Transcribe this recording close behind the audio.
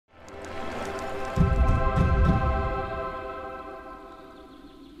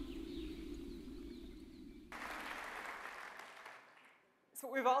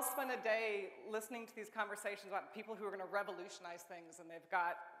spend a day listening to these conversations about people who are going to revolutionize things, and they've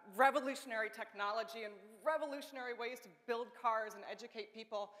got revolutionary technology and revolutionary ways to build cars and educate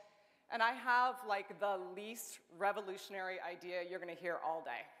people. And I have like the least revolutionary idea you're going to hear all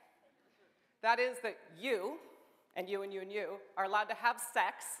day. That is that you, and you and you and you, are allowed to have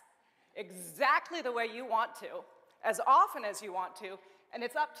sex exactly the way you want to, as often as you want to, and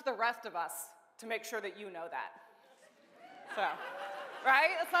it's up to the rest of us to make sure that you know that. So,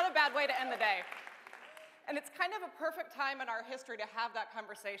 right? It's not a bad way to end the day. And it's kind of a perfect time in our history to have that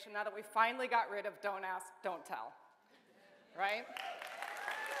conversation now that we finally got rid of don't ask, don't tell, right?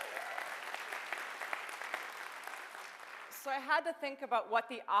 So I had to think about what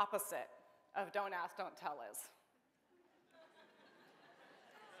the opposite of don't ask, don't tell is.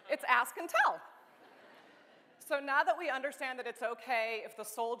 It's ask and tell. So now that we understand that it's okay if the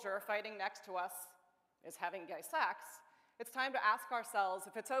soldier fighting next to us is having gay sex, it's time to ask ourselves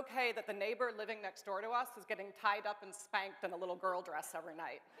if it's okay that the neighbor living next door to us is getting tied up and spanked in a little girl dress every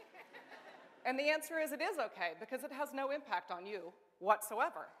night. And the answer is it is okay, because it has no impact on you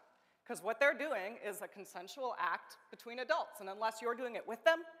whatsoever. Because what they're doing is a consensual act between adults, and unless you're doing it with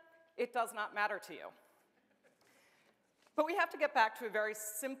them, it does not matter to you. But we have to get back to a very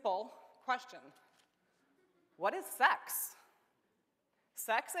simple question. What is sex?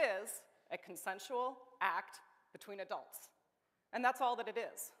 Sex is a consensual act between adults, and that's all that it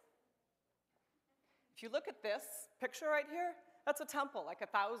is. If you look at this picture right here, that's a temple like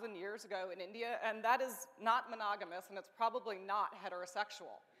 1,000 years ago in India, and that is not monogamous, and it's probably not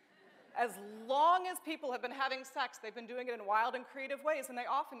heterosexual. As long as people have been having sex, they've been doing it in wild and creative ways, and they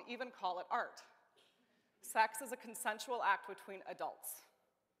often even call it art. Sex is a consensual act between adults.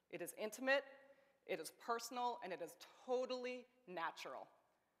 It is intimate, it is personal, and it is totally natural.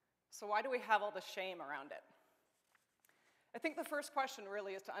 So why do we have all the shame around it? I think the first question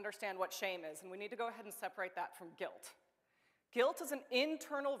really is to understand what shame is, and we need to go ahead and separate that from guilt. Guilt is an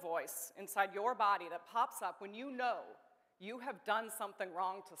internal voice inside your body that pops up when you know you have done something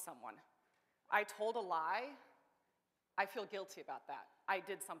wrong to someone. I told a lie. I feel guilty about that. I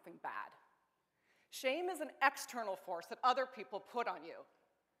did something bad. Shame is an external force that other people put on you.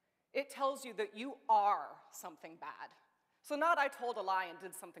 It tells you that you are something bad. So not I told a lie and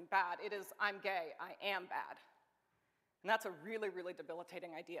did something bad. It is I'm gay, I am bad. And that's a really, really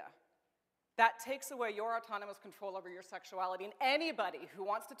debilitating idea. That takes away your autonomous control over your sexuality, and anybody who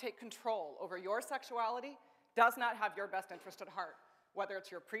wants to take control over your sexuality does not have your best interest at heart, whether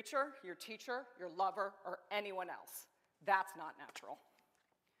it's your preacher, your teacher, your lover, or anyone else. That's not natural.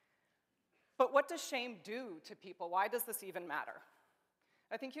 But what does shame do to people? Why does this even matter?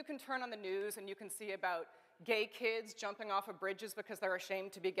 I think you can turn on the news and you can see about gay kids jumping off of bridges because they're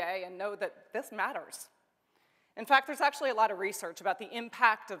ashamed to be gay and know that this matters. In fact, there's actually a lot of research about the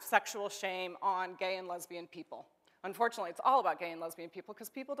impact of sexual shame on gay and lesbian people. Unfortunately, it's all about gay and lesbian people because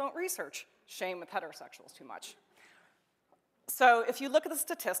people don't research shame with heterosexuals too much. So if you look at the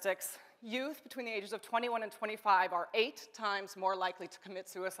statistics, youth between the ages of 21 and 25 are 8 times more likely to commit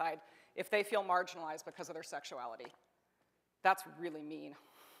suicide if they feel marginalized because of their sexuality. That's really mean.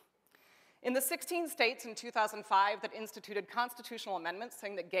 In the 16 states in 2005 that instituted constitutional amendments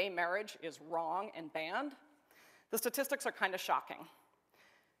saying that gay marriage is wrong and banned, the statistics are kind of shocking.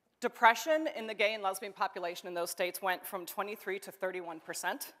 Depression in the gay and lesbian population in those states went from 23 to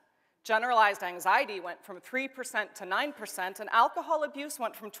 31%. Generalized anxiety went from 3% to 9%, and alcohol abuse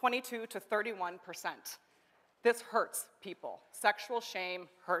went from 22 to 31%. This hurts people. Sexual shame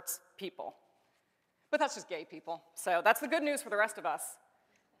hurts people. But that's just gay people. So that's the good news for the rest of us,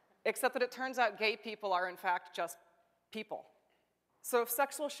 except that it turns out gay people are in fact just people. So if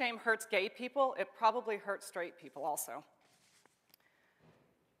sexual shame hurts gay people, it probably hurts straight people also.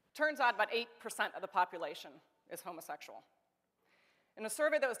 Turns out about 8% of the population is homosexual. In a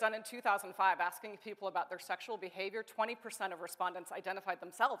survey that was done in 2005 asking people about their sexual behavior, 20% of respondents identified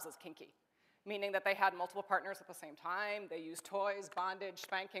themselves as kinky, meaning that they had multiple partners at the same time, they used toys, bondage,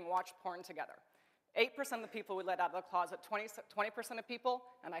 spanking, watched porn together. 8% of the people we let out of the closet, 20% of people,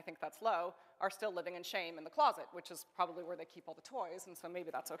 and I think that's low, are still living in shame in the closet, which is probably where they keep all the toys, and so maybe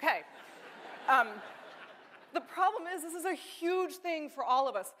that's okay. The problem is this is a huge thing for all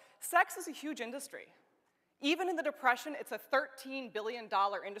of us. Sex is a huge industry. Even in the Depression, it's a $13 billion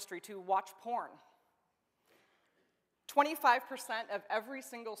industry to watch porn. 25% of every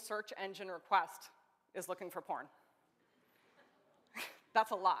single search engine request is looking for porn.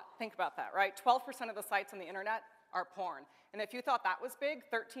 That's a lot. Think about that, right? 12% of the sites on the internet are porn. And if you thought that was big,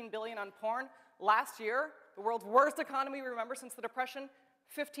 $13 billion on porn, last year, the world's worst economy we remember since the Depression,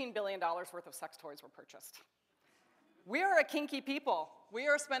 $15 billion worth of sex toys were purchased. We are a kinky people. We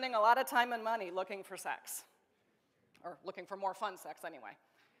are spending a lot of time and money looking for sex, or looking for more fun sex anyway.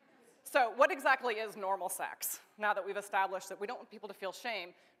 So what exactly is normal sex? Now that we've established that we don't want people to feel shame,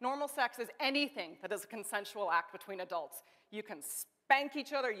 normal sex is anything that is a consensual act between adults. You can spank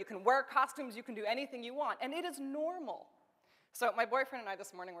each other, you can wear costumes, you can do anything you want, and it is normal. So my boyfriend and I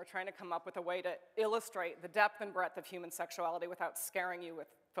this morning were trying to come up with a way to illustrate the depth and breadth of human sexuality without scaring you with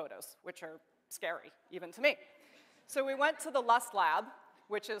photos, which are scary, even to me. So we went to the Lust Lab,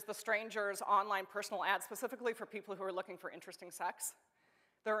 which is the Stranger's online personal ad specifically for people who are looking for interesting sex.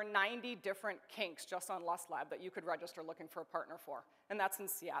 There are 90 different kinks just on Lust Lab that you could register looking for a partner for, and that's in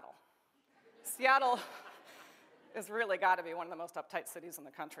Seattle. Seattle is really got to be one of the most uptight cities in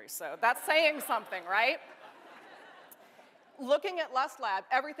the country, so that's saying something, right? Looking at Lust Lab,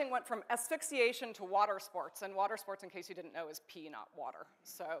 everything went from asphyxiation to water sports, and water sports, in case you didn't know, is pee, not water.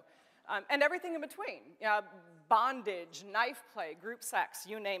 So, and everything in between, bondage, knife play, group sex,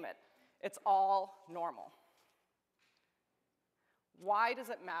 you name it. It's all normal. Why does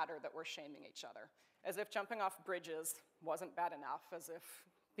it matter that we're shaming each other? As if jumping off bridges wasn't bad enough, as if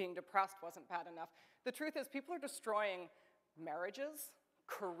being depressed wasn't bad enough. The truth is, people are destroying marriages,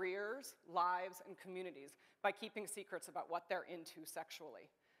 careers, lives, and communities by keeping secrets about what they're into sexually.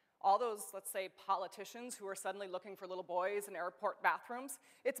 All those, let's say, politicians who are suddenly looking for little boys in airport bathrooms,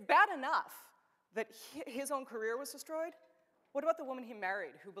 it's bad enough that his own career was destroyed. What about the woman he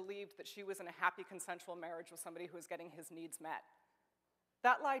married who believed that she was in a happy consensual marriage with somebody who was getting his needs met?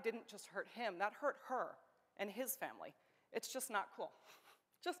 That lie didn't just hurt him, that hurt her and his family. It's just not cool.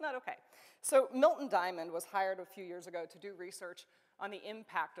 Just not okay. So Milton Diamond was hired a few years ago to do research on the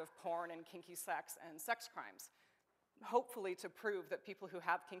impact of porn and kinky sex and sex crimes, hopefully to prove that people who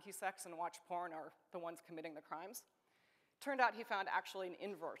have kinky sex and watch porn are the ones committing the crimes. Turned out he found actually an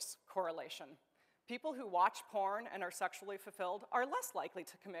inverse correlation. People who watch porn and are sexually fulfilled are less likely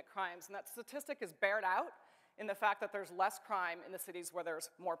to commit crimes, and that statistic is bared out in the fact that there's less crime in the cities where there's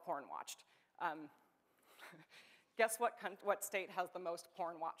more porn watched. Guess what state has the most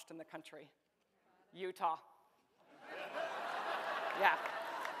porn watched in the country? Utah. Yeah,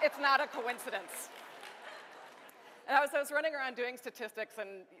 it's not a coincidence. And I was running around doing statistics,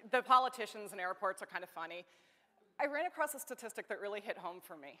 and the politicians and airports are kind of funny. I ran across a statistic that really hit home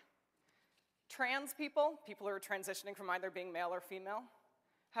for me. Trans people who are transitioning from either being male or female,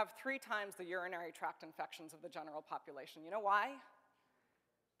 have 3 times the urinary tract infections of the general population. You know why?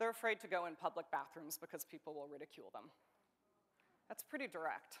 They're afraid to go in public bathrooms because people will ridicule them. That's pretty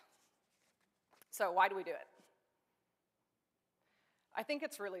direct. So why do we do it? I think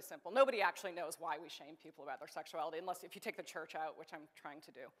it's really simple. Nobody actually knows why we shame people about their sexuality, unless if you take the church out, which I'm trying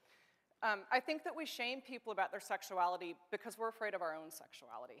to do. I think that we shame people about their sexuality because we're afraid of our own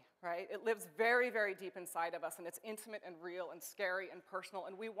sexuality, right? It lives very, very deep inside of us, and it's intimate and real and scary and personal,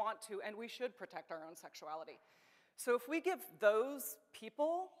 and we want to and we should protect our own sexuality. So if we give those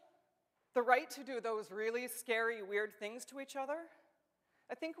people the right to do those really scary, weird things to each other,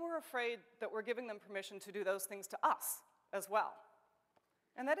 I think we're afraid that we're giving them permission to do those things to us as well.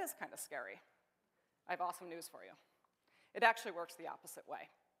 And that is kind of scary. I have awesome news for you. It actually works the opposite way.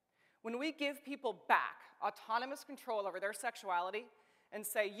 When we give people back autonomous control over their sexuality and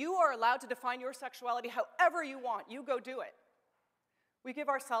say, you are allowed to define your sexuality however you want, you go do it, we give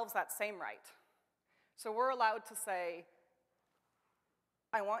ourselves that same right. So we're allowed to say,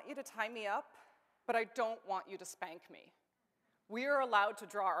 I want you to tie me up, but I don't want you to spank me. We are allowed to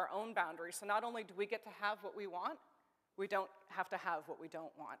draw our own boundaries, so not only do we get to have what we want, we don't have to have what we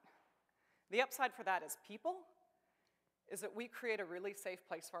don't want. The upside for that as people is that we create a really safe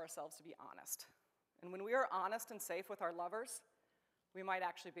place for ourselves to be honest. And when we are honest and safe with our lovers, we might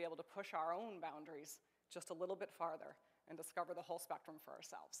actually be able to push our own boundaries just a little bit farther and discover the whole spectrum for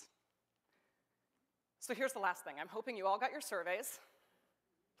ourselves. So here's the last thing. I'm hoping you all got your surveys.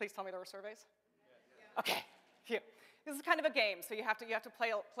 Please tell me there were surveys? Yeah. Okay, phew. This is kind of a game, so you have to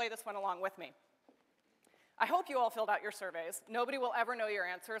play this one along with me. I hope you all filled out your surveys. Nobody will ever know your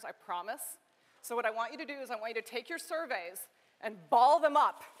answers, I promise. So what I want you to do is I want you to take your surveys and ball them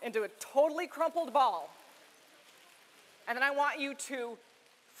up into a totally crumpled ball. And then I want you to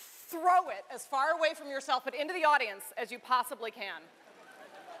throw it as far away from yourself but into the audience as you possibly can.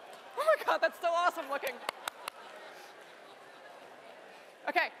 Oh my God, that's so awesome looking.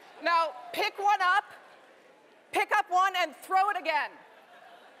 Okay, now pick one up, pick up one and throw it again.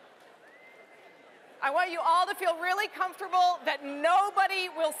 I want you all to feel really comfortable that nobody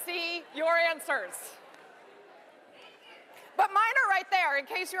will see your answers. But mine are right there. In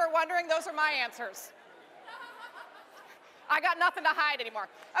case you were wondering, those are my answers. I got nothing to hide anymore.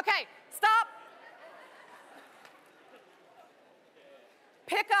 Okay, stop.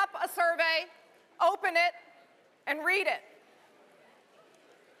 pick up a survey, open it, and read it.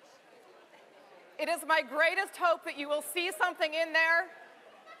 It is my greatest hope that you will see something in there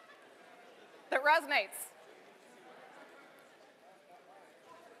that resonates.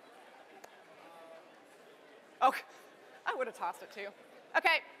 Oh, I would have tossed it to you.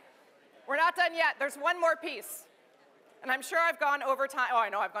 Okay, we're not done yet. There's one more piece. And I'm sure I've gone over time. Oh, I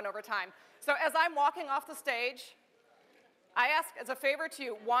know I've gone over time. So as I'm walking off the stage, I ask as a favor to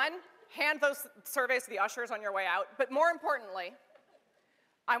you, one, hand those surveys to the ushers on your way out. But more importantly,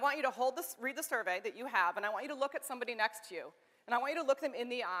 I want you to read the survey that you have, and I want you to look at somebody next to you. And I want you to look them in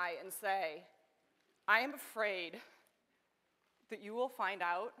the eye and say, I am afraid that you will find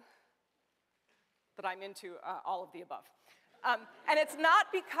out that I'm into all of the above. And it's not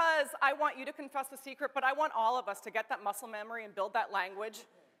because I want you to confess the secret, but I want all of us to get that muscle memory and build that language.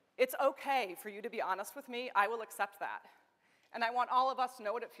 It's okay for you to be honest with me. I will accept that. And I want all of us to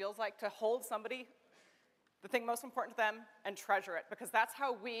know what it feels like to hold somebody, the thing most important to them, and treasure it. Because that's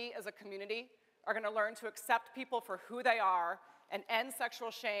how we as a community are going to learn to accept people for who they are and end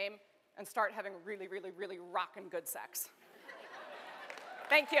sexual shame and start having really, really, really rockin' good sex.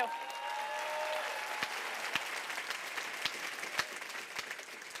 Thank you.